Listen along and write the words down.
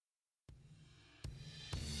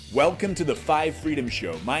Welcome to the Five Freedom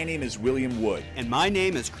Show. My name is William Wood. And my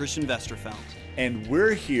name is Christian Westerfeld. And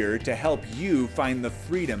we're here to help you find the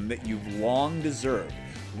freedom that you've long deserved.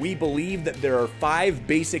 We believe that there are 5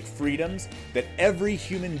 basic freedoms that every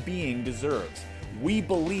human being deserves. We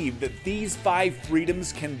believe that these 5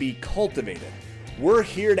 freedoms can be cultivated. We're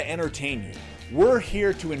here to entertain you. We're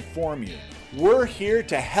here to inform you. We're here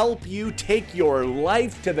to help you take your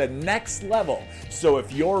life to the next level. So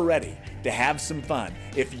if you're ready to have some fun,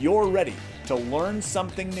 if you're ready to learn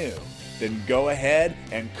something new, then go ahead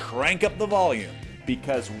and crank up the volume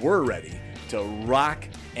because we're ready to rock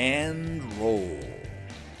and roll.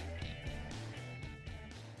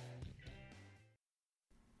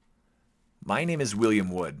 My name is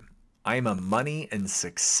William Wood. I am a money and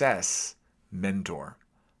success mentor.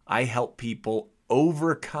 I help people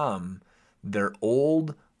overcome their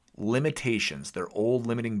old limitations, their old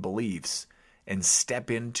limiting beliefs, and step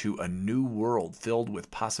into a new world filled with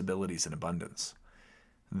possibilities and abundance.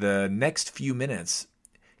 The next few minutes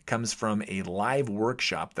comes from a live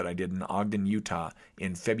workshop that I did in Ogden, Utah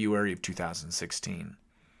in February of 2016.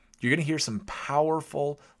 You're going to hear some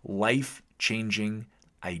powerful, life-changing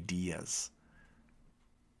ideas.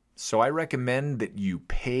 So I recommend that you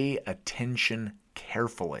pay attention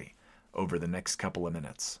carefully over the next couple of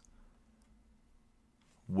minutes.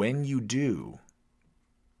 When you do,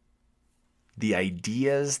 the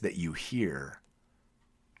ideas that you hear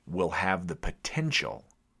will have the potential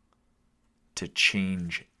to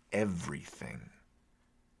change everything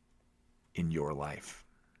in your life.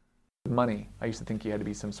 Money. I used to think you had to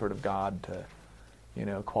be some sort of god to,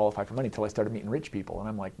 qualify for money until I started meeting rich people. And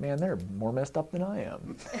I'm like, man, they're more messed up than I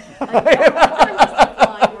am.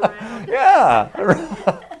 Yeah.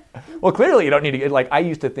 Well, clearly you don't need to get, I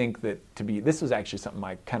used to think that this was actually something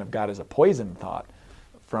I kind of got as a poison thought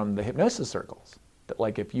from the hypnosis circles.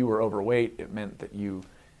 That if you were overweight, it meant that you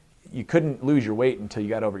couldn't lose your weight until you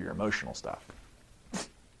got over your emotional stuff.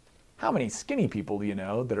 How many skinny people do you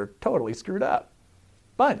know that are totally screwed up?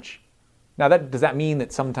 Bunch. Now, does that mean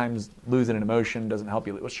that sometimes losing an emotion doesn't help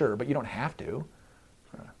you? Well, sure, but you don't have to,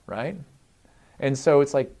 right? And so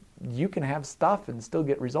it's you can have stuff and still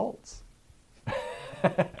get results.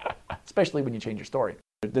 Especially when you change your story.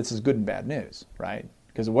 This is good and bad news, right?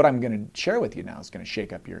 Because what I'm going to share with you now is going to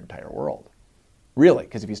shake up your entire world. Really,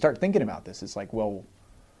 because if you start thinking about this, it's I thought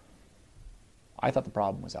the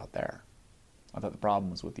problem was out there. I thought the problem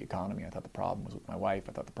was with the economy. I thought the problem was with my wife.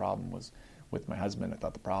 I thought the problem was with my husband. I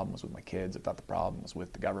thought the problem was with my kids. I thought the problem was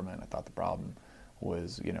with the government. I thought the problem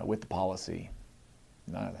was, with the policy.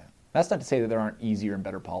 None of that. That's not to say that there aren't easier and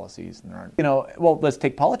better policies. And there aren't, let's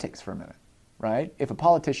take politics for a minute. Right? If a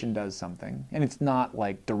politician does something, and it's not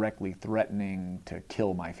directly threatening to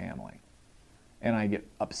kill my family, and I get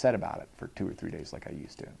upset about it for 2 or 3 days like I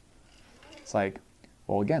used to, it's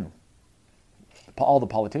again, all the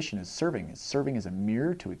politician is serving as a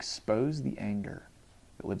mirror to expose the anger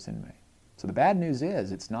that lives in me. So the bad news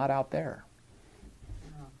is it's not out there.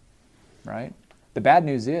 Right? The bad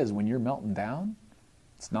news is when you're melting down,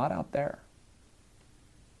 it's not out there.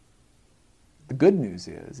 The good news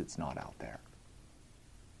is it's not out there.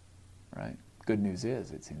 Right? Good news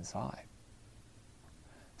is it's inside.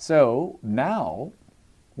 So now,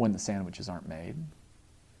 when the sandwiches aren't made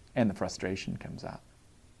and the frustration comes out,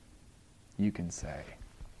 you can say,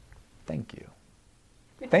 thank you.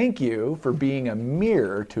 Thank you for being a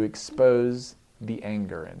mirror to expose the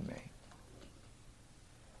anger in me.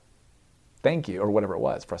 Thank you, or whatever it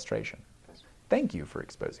was, frustration. Thank you for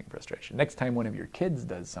exposing frustration. Next time one of your kids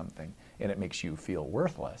does something and it makes you feel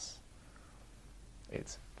worthless,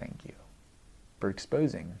 it's thank you for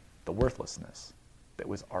exposing the worthlessness that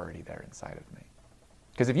was already there inside of me.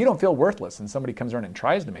 Because if you don't feel worthless and somebody comes around and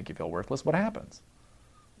tries to make you feel worthless, what happens?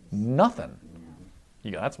 Nothing.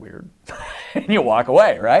 You go, that's weird. And you walk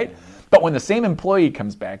away, right? But when the same employee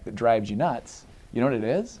comes back that drives you nuts, you know what it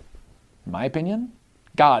is? In my opinion,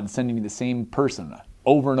 God sending you the same person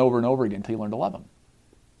over and over and over again until you learn to love them.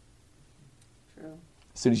 True.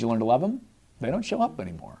 As soon as you learn to love them, they don't show up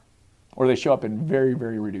anymore. Or they show up in very,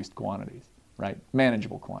 very reduced quantities, right?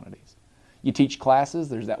 Manageable quantities. You teach classes,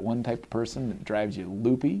 there's that one type of person that drives you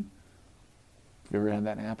loopy. Have you ever had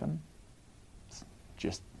that happen? It's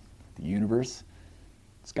just the universe.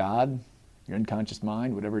 It's God, your unconscious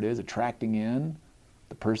mind, whatever it is, attracting in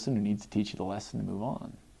the person who needs to teach you the lesson to move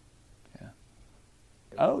on. Yeah.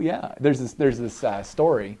 Oh yeah, there's this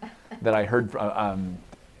story that I heard from,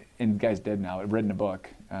 and the guy's dead now. I read in a book,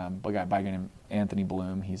 a guy named Anthony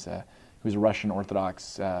Bloom. He was a Russian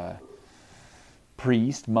Orthodox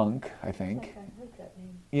priest, monk, I think. I heard that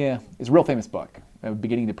name. Yeah, it's a real famous book.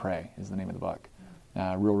 Beginning to Pray is the name of the book.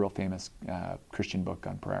 real famous Christian book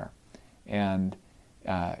on prayer. And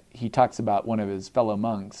he talks about one of his fellow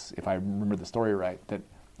monks, if I remember the story right, that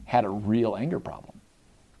had a real anger problem.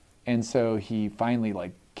 And so he finally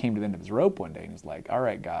came to the end of his rope one day and he's like, all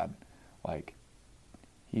right, God,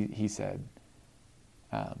 he said,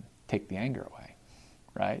 take the anger away,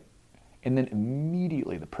 right? And then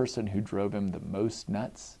immediately the person who drove him the most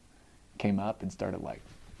nuts came up and started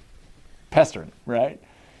pestering, right?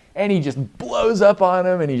 And he just blows up on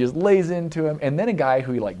him and he just lays into him. And then a guy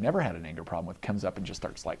who he never had an anger problem with comes up and just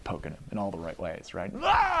starts poking him in all the right ways, right?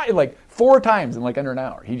 Ah! 4 times in under an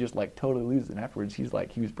hour. He just totally loses it. And afterwards he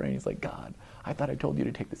was praying. He's like, God, I thought I told you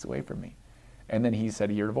to take this away from me. And then he said,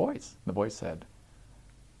 he heard a voice. The voice said,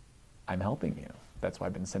 I'm helping you. That's why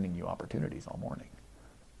I've been sending you opportunities all morning.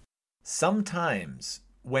 Sometimes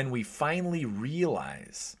when we finally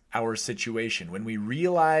realize our situation, when we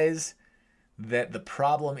realize that the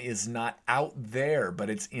problem is not out there, but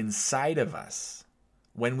it's inside of us,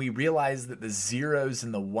 when we realize that the zeros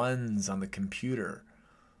and the ones on the computer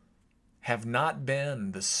have not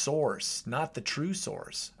been the source, not the true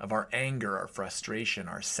source of our anger, our frustration,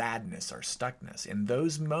 our sadness, our stuckness, in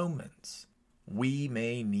those moments, we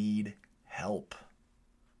may need help.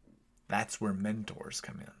 That's where mentors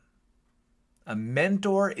come in. A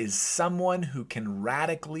mentor is someone who can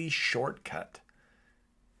radically shortcut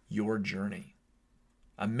your journey.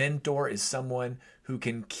 A mentor is someone who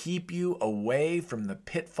can keep you away from the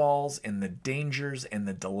pitfalls and the dangers and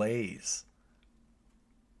the delays.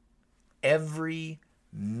 Every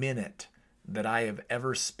minute that I have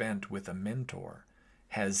ever spent with a mentor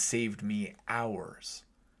has saved me hours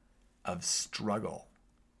of struggle,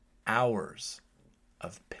 hours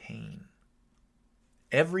of pain.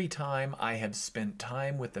 Every time I have spent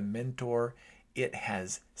time with a mentor, it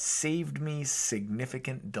has saved me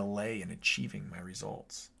significant delay in achieving my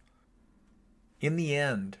results. In the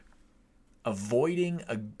end, avoiding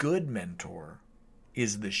a good mentor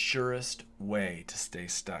is the surest way to stay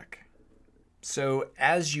stuck. So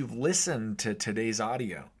as you've listened to today's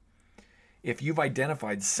audio, if you've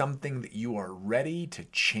identified something that you are ready to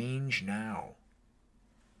change now,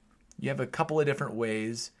 you have a couple of different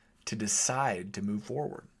ways to decide to move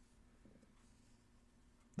forward.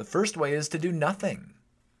 The first way is to do nothing.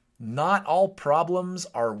 Not all problems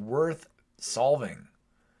are worth solving.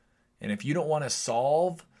 And if you don't want to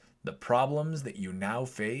solve the problems that you now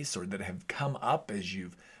face or that have come up as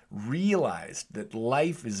you've realized that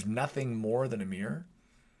life is nothing more than a mirror,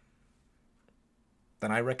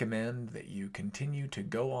 then I recommend that you continue to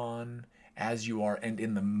go on as you are, and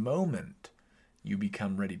in the moment you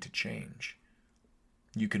become ready to change,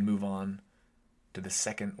 you can move on to the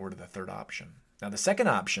second or to the third option. Now, the second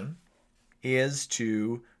option is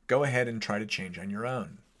to go ahead and try to change on your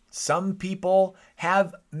own. Some people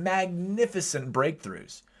have magnificent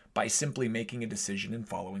breakthroughs by simply making a decision and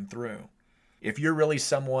following through. If you're really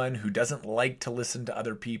someone who doesn't like to listen to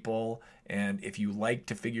other people, and if you like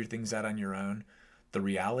to figure things out on your own, the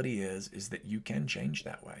reality is that you can change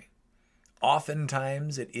that way.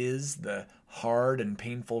 Oftentimes it is the hard and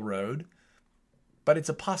painful road, but it's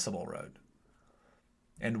a possible road,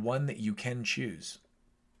 and one that you can choose.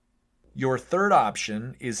 Your third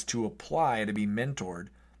option is to apply to be mentored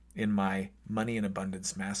in my Money in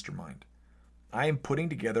Abundance Mastermind. I am putting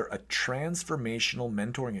together a transformational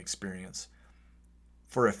mentoring experience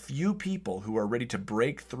for a few people who are ready to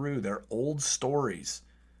break through their old stories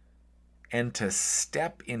and to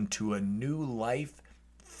step into a new life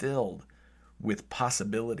filled with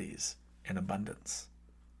possibilities and abundance.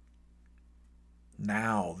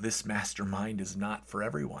 Now, this mastermind is not for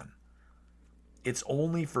everyone. It's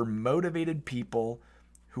only for motivated people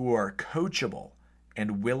who are coachable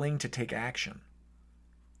and willing to take action.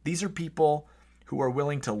 These are people who are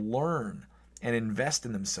willing to learn and invest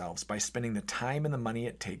in themselves by spending the time and the money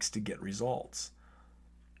it takes to get results.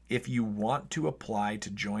 If you want to apply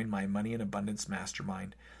to join my Money in Abundance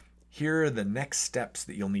Mastermind, here are the next steps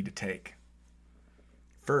that you'll need to take.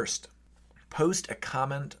 First, post a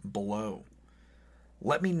comment below.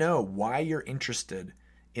 Let me know why you're interested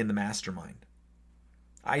in the mastermind.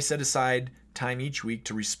 I set aside time each week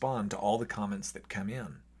to respond to all the comments that come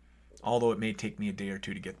in, although it may take me a day or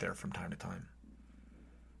two to get there from time to time.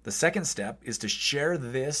 The second step is to share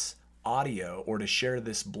this audio or to share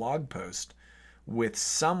this blog post with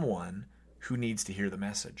someone who needs to hear the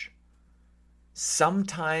message.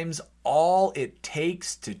 Sometimes all it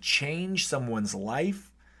takes to change someone's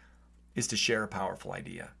life is to share a powerful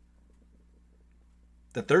idea.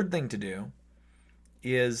 The third thing to do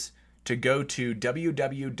is to go to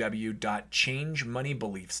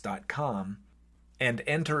www.changemoneybeliefs.com and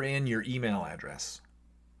enter in your email address.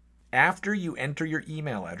 After you enter your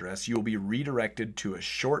email address, you will be redirected to a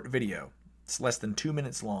short video. It's less than 2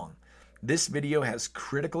 minutes long. This video has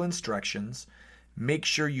critical instructions. Make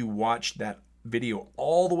sure you watch that video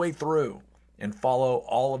all the way through and follow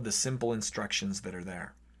all of the simple instructions that are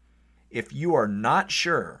there. If you are not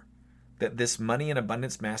sure that this Money and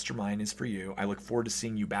Abundance Mastermind is for you, I look forward to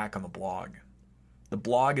seeing you back on the blog. The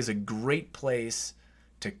blog is a great place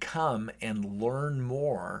to come and learn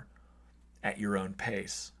more at your own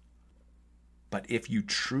pace. But if you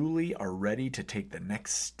truly are ready to take the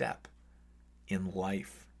next step in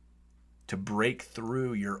life, to break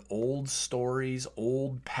through your old stories,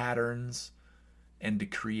 old patterns, and to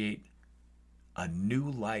create a new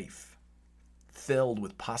life filled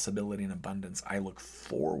with possibility and abundance, I look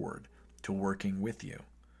forward to working with you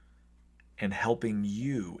and helping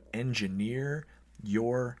you engineer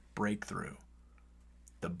your breakthrough,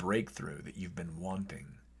 the breakthrough that you've been wanting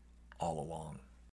all along.